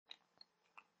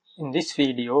In this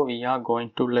video, we are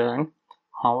going to learn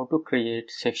how to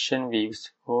create section views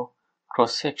or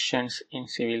cross sections in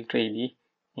Civil 3D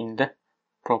in the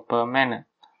proper manner.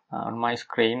 On my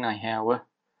screen, I have a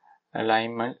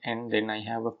alignment and then I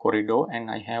have a corridor, and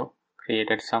I have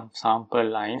created some sample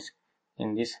lines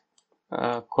in this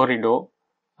corridor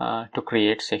to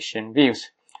create section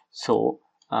views. So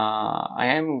I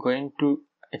am going to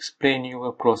explain you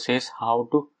a process how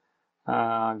to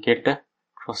get a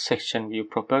cross-section view,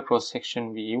 proper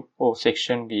cross-section view or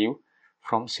section view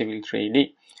from Civil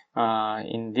 3D.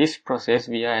 In this process,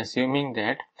 we are assuming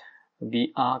that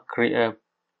we are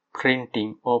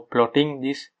printing or plotting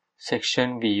this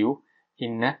section view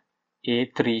in a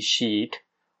A3 sheet,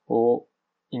 or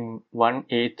in one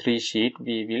A3 sheet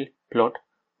we will plot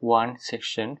one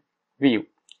section view.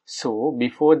 So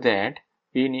before that,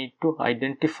 we need to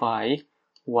identify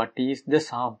what is the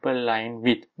sample line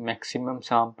width, maximum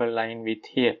sample line width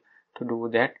here. To do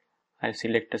that, I'll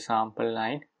select a sample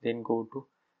line, then go to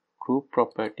group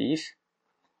properties,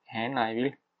 and I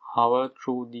will hover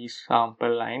through these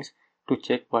sample lines to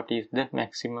check what is the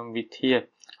maximum width here.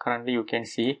 Currently you can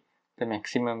see the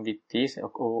maximum width is,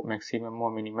 or maximum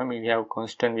or minimum, we have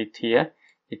constant width here.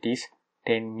 It is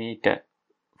 10 meter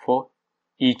for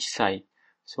each side.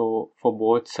 So for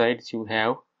both sides you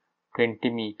have 20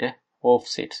 meter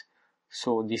offsets.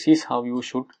 So this is how you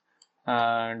should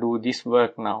do this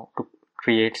work now to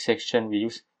create section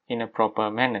views in a proper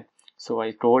manner. So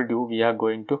I told you we are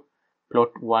going to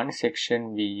plot one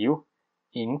section view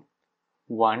in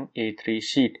one A3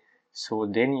 sheet. So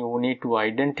then you need to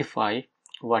identify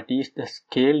what is the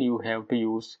scale you have to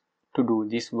use to do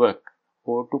this work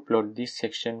or to plot this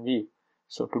section view.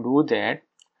 So to do that,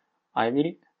 I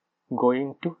will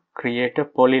going to create a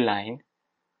polyline.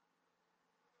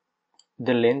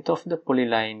 The length of the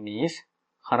polyline is,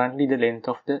 currently the length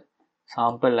of the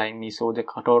sample line is, so the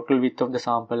total width of the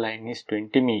sample line is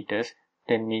 20 meters,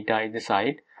 10 meter either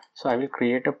side. So I will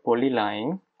create a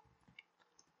polyline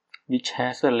which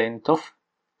has a length of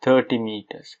 30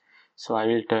 meters. So I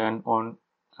will turn on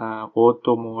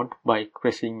auto mode by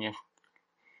pressing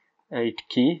F8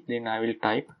 key, then I will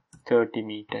type 30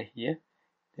 meter here,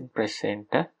 then press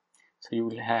enter. So you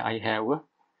will have, I have a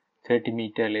 30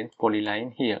 meter length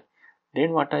polyline here.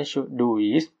 Then what I should do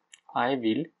is, I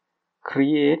will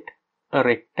create a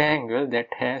rectangle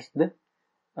that has the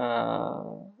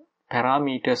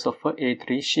parameters of a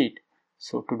A3 sheet.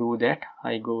 So to do that,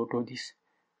 I go to this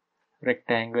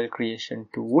rectangle creation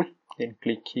tool, then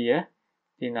click here,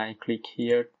 then I click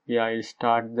here where I will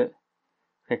start the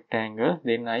rectangle,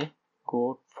 then I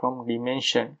go from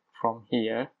dimension from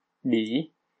here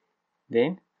D,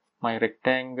 then my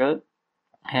rectangle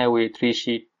have A3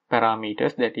 sheet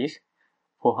parameters, that is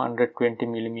 420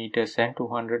 millimeters and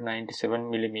 297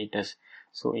 millimeters.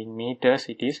 So in meters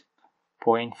it is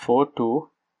 0.42,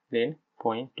 then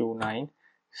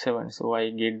 0.297. So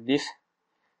I get this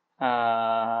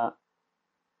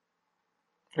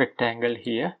rectangle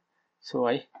here. So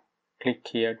I click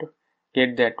here to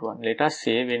get that one. Let us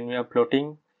say when we are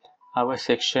plotting our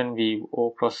section view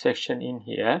or cross section in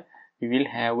here, we will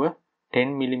have a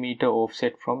 10 millimeter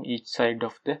offset from each side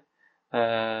of the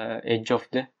edge of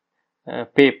the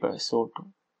paper. So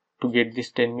to get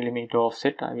this 10 millimeter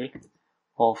offset, I will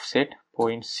offset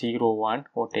 0.01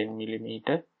 or 10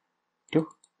 millimeter to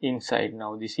inside.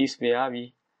 Now this is where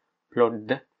we plot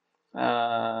the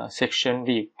section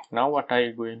view. Now what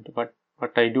I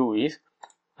do is,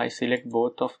 I select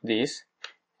both of these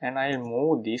and I will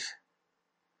move this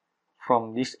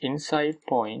from this inside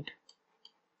point,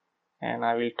 and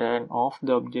I will turn off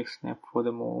the object snap for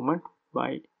the moment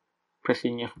by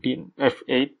pressing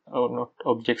F8, or not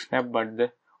object snap but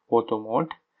the auto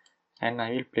mode, and I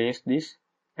will place this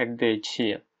at the edge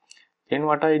here. Then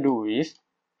what I do is,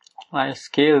 I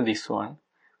scale this one.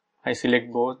 I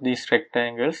select both these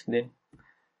rectangles, then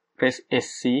press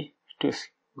SC to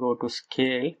go to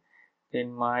scale.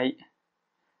 Then my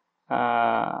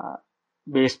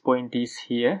base point is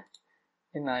here,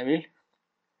 and I will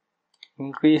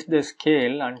increase the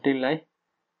scale until I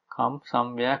come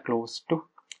somewhere close to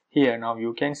here. Now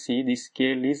you can see this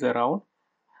scale is around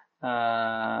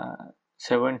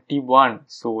 71.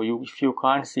 So if you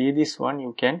can't see this one,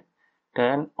 you can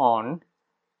turn on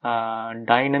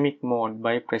dynamic mode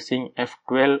by pressing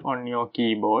F12 on your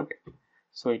keyboard.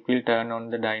 So it will turn on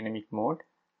the dynamic mode.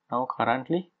 Now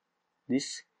currently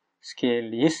this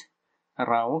scale is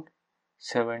around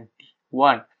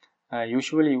 71.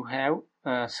 Usually you have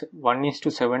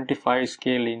 1:75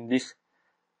 scale in this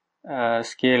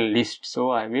scale list.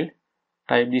 So I will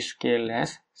type this scale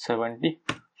as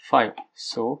 75.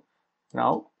 So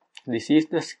now this is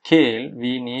the scale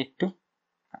we need to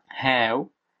have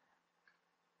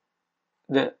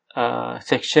the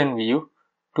section view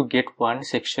to get one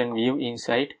section view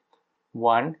inside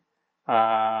one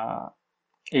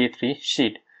A3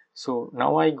 sheet. So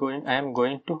now I am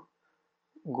going to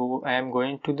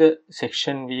the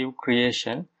section view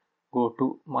creation, go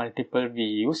to multiple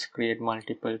views, create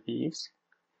multiple views,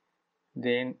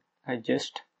 then I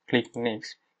just click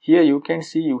next. Here you can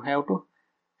see you have to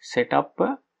set up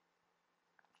a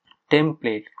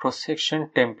template,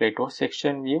 cross-section template or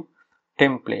section view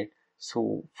template.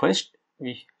 So first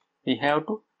we have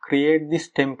to create this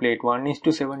template,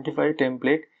 1:75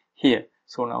 template here.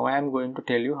 So now I am going to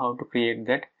tell you how to create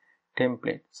that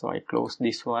template. So I close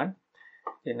this one,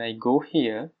 then I go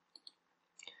here,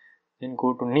 then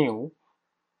go to new,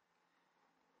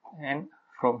 and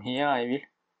from here I will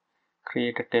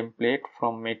create a template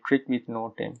from metric with no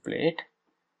template.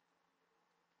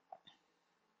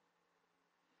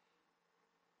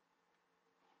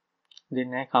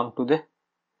 Then I come to the,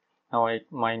 now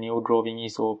my new drawing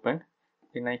is open.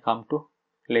 Then I come to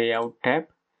layout tab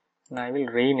and I will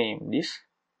rename this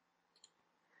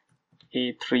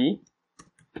A3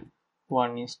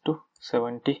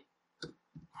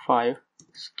 1:75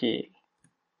 scale.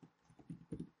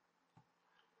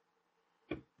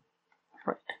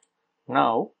 Right.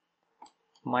 Now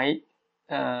my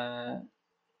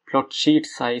plot sheet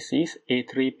size is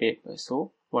A3 paper.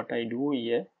 So what I do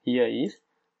here is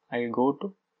I'll go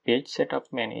to page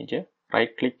setup manager,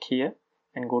 right click here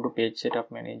and go to page setup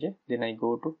manager. Then I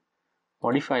go to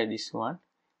modify this one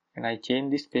and I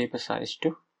change this paper size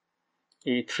to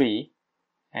A3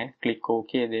 and click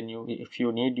OK. Then if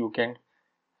you need, you can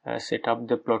set up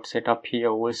the plot setup here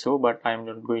also, but I'm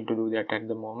not going to do that at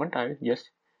the moment. I will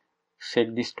just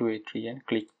set this to A3 and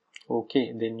click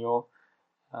OK. Then your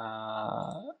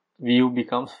view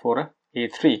becomes for a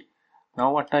A3.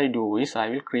 Now what I do is I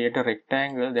will create a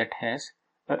rectangle that has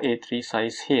a A3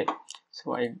 size here.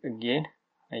 So I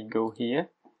go here,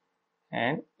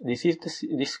 and this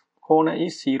corner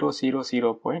is 0, 0,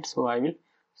 0 point. So I will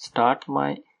start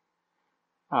my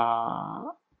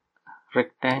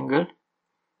rectangle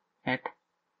at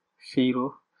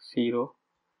 0, 0,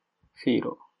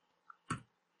 0.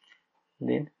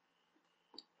 Then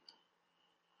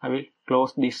I will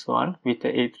close this one with the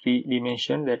A3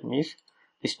 dimension. That means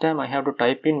this time I have to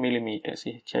type in millimeters.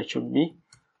 It should be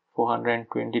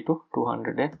 420 to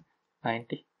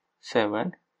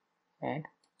 297, and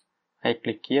I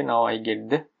click here. Now I get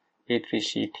the A3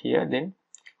 sheet here. Then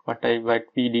what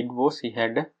we did was we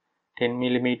had a 10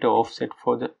 millimeter offset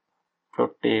for the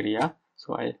plot area.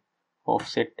 So I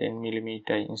offset 10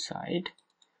 millimeter inside.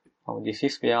 Now this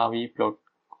is where we plot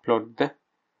the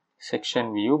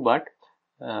section view, but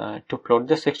to plot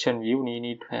the section view we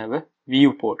need to have a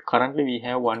viewport. Currently we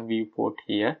have one viewport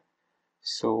here,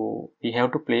 so we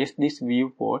have to place this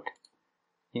viewport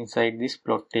inside this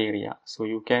plot area. So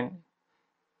you can,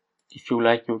 if you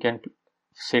like, you can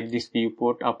set this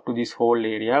viewport up to this whole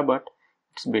area, but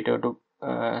it's better to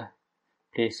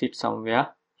place it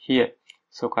somewhere here.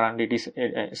 So currently it is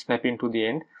snapping to the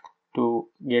end. To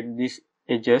get these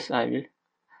edges, I will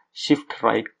shift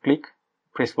right click,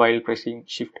 while pressing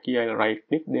shift key I will right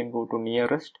click, then go to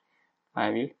nearest. I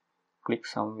will click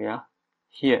somewhere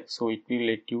here, so it will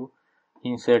let you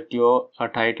insert your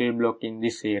title block in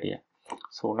this area.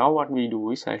 So now what we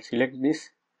do is I'll select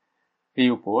this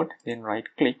viewport, then right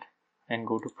click and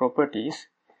go to properties,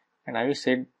 and I will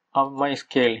set up my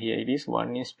scale here. It is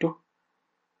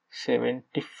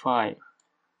 1:75.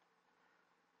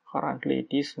 Currently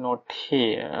it is not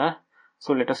here,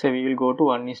 so let us say we will go to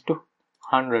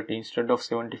 1:100. Instead of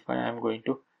 75 I am going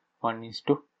to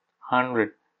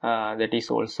 1:100. That is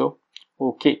also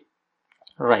okay,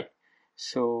 right?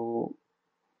 So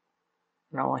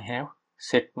now I have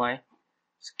set my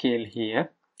scale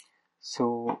here.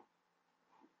 So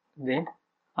then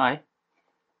I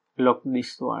lock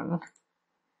this one,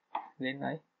 then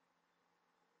I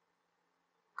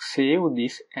save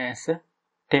this as a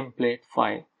template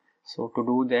file. So to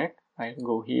do that, I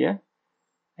go here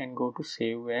and go to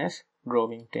save as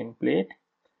drawing template.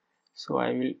 So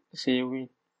I will save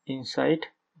it inside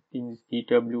in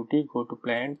PWT, go to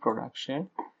plan production,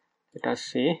 let us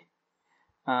say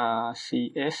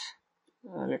CS,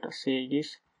 let us say it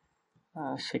is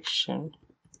section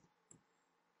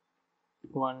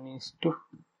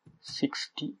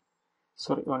 1:60,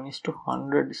 sorry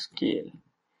 1:100 scale,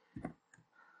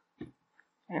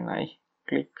 and I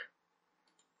click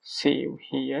save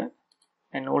here.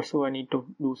 And also I need to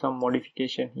do some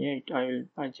modification here.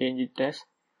 I change it as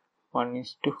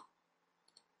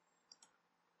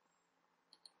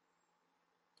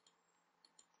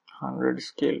 1:100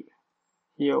 scale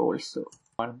here also.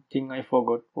 one thing I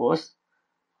forgot was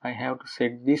I have to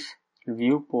set this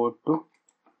viewport to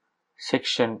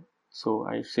section. So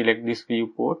I select this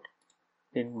viewport,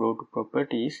 then go to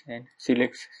properties and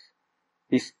select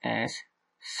this as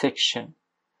section.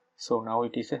 So now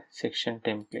it is a section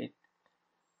template.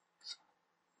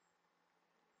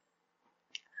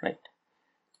 Right.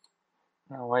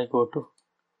 Now I go to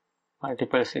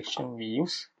multiple section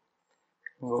views,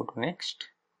 go to next,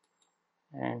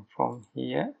 and from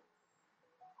here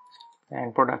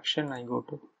and production I go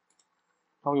to,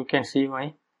 now you can see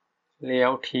my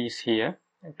layout is here.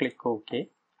 I click OK,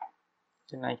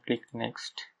 then I click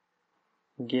next.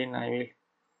 Again I will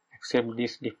accept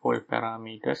these default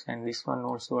parameters, and this one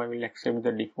also I will accept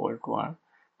the default one,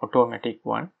 automatic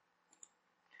one,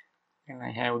 and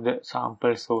I have the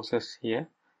sample sources here,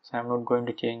 so I'm not going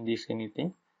to change this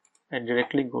anything. I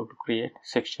directly go to create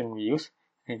section views.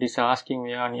 It is asking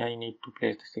where I need to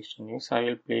place the section views. I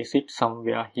will place it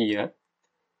somewhere here.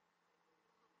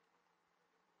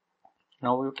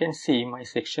 Now you can see my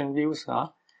section views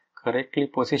are correctly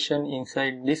positioned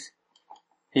inside this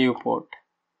viewport.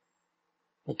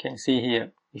 You can see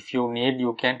here, if you need,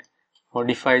 you can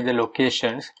modify the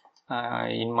locations.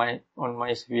 On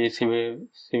my Civil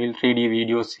 3D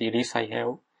video series, I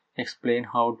have explained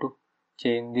how to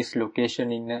change this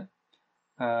location in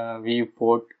a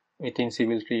viewport within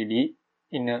Civil 3D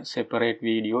in a separate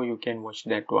video. You can watch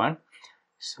that one.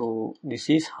 So this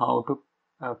is how to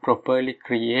properly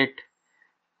create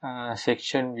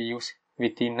section views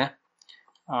within a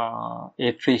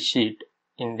A3 sheet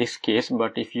in this case,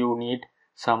 but if you need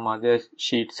some other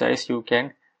sheet size, you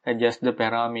can adjust the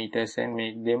parameters and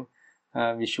make them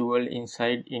visual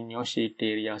inside in your sheet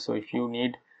area. So if you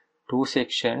need 2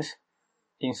 sections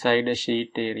inside a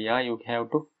sheet area, you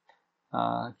have to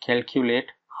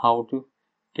calculate how to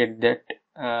get that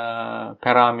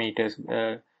parameters.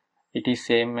 It is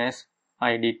same as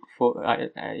I did for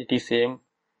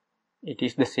it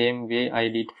is the same way I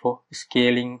did for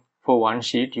scaling for one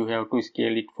sheet. You have to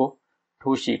scale it for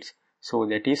 2 sheets. So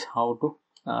that is how to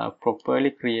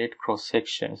properly create cross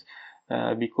sections,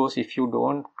 because if you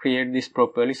don't create this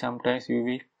properly, sometimes you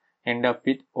will end up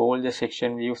with all the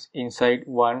section views inside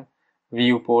one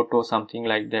viewport or something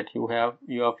like that. You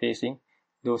are facing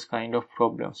those kind of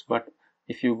problems. But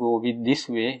if you go with this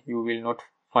way, you will not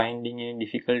finding any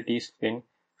difficulties when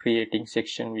creating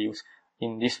section views.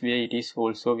 In this way, it is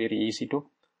also very easy to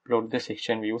plot the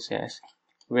section views as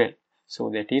well.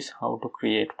 So that is how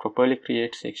to properly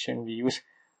create section views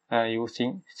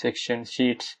using section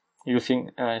sheets,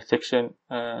 using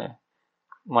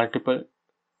multiple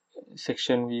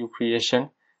section view creation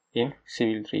in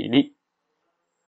Civil 3D.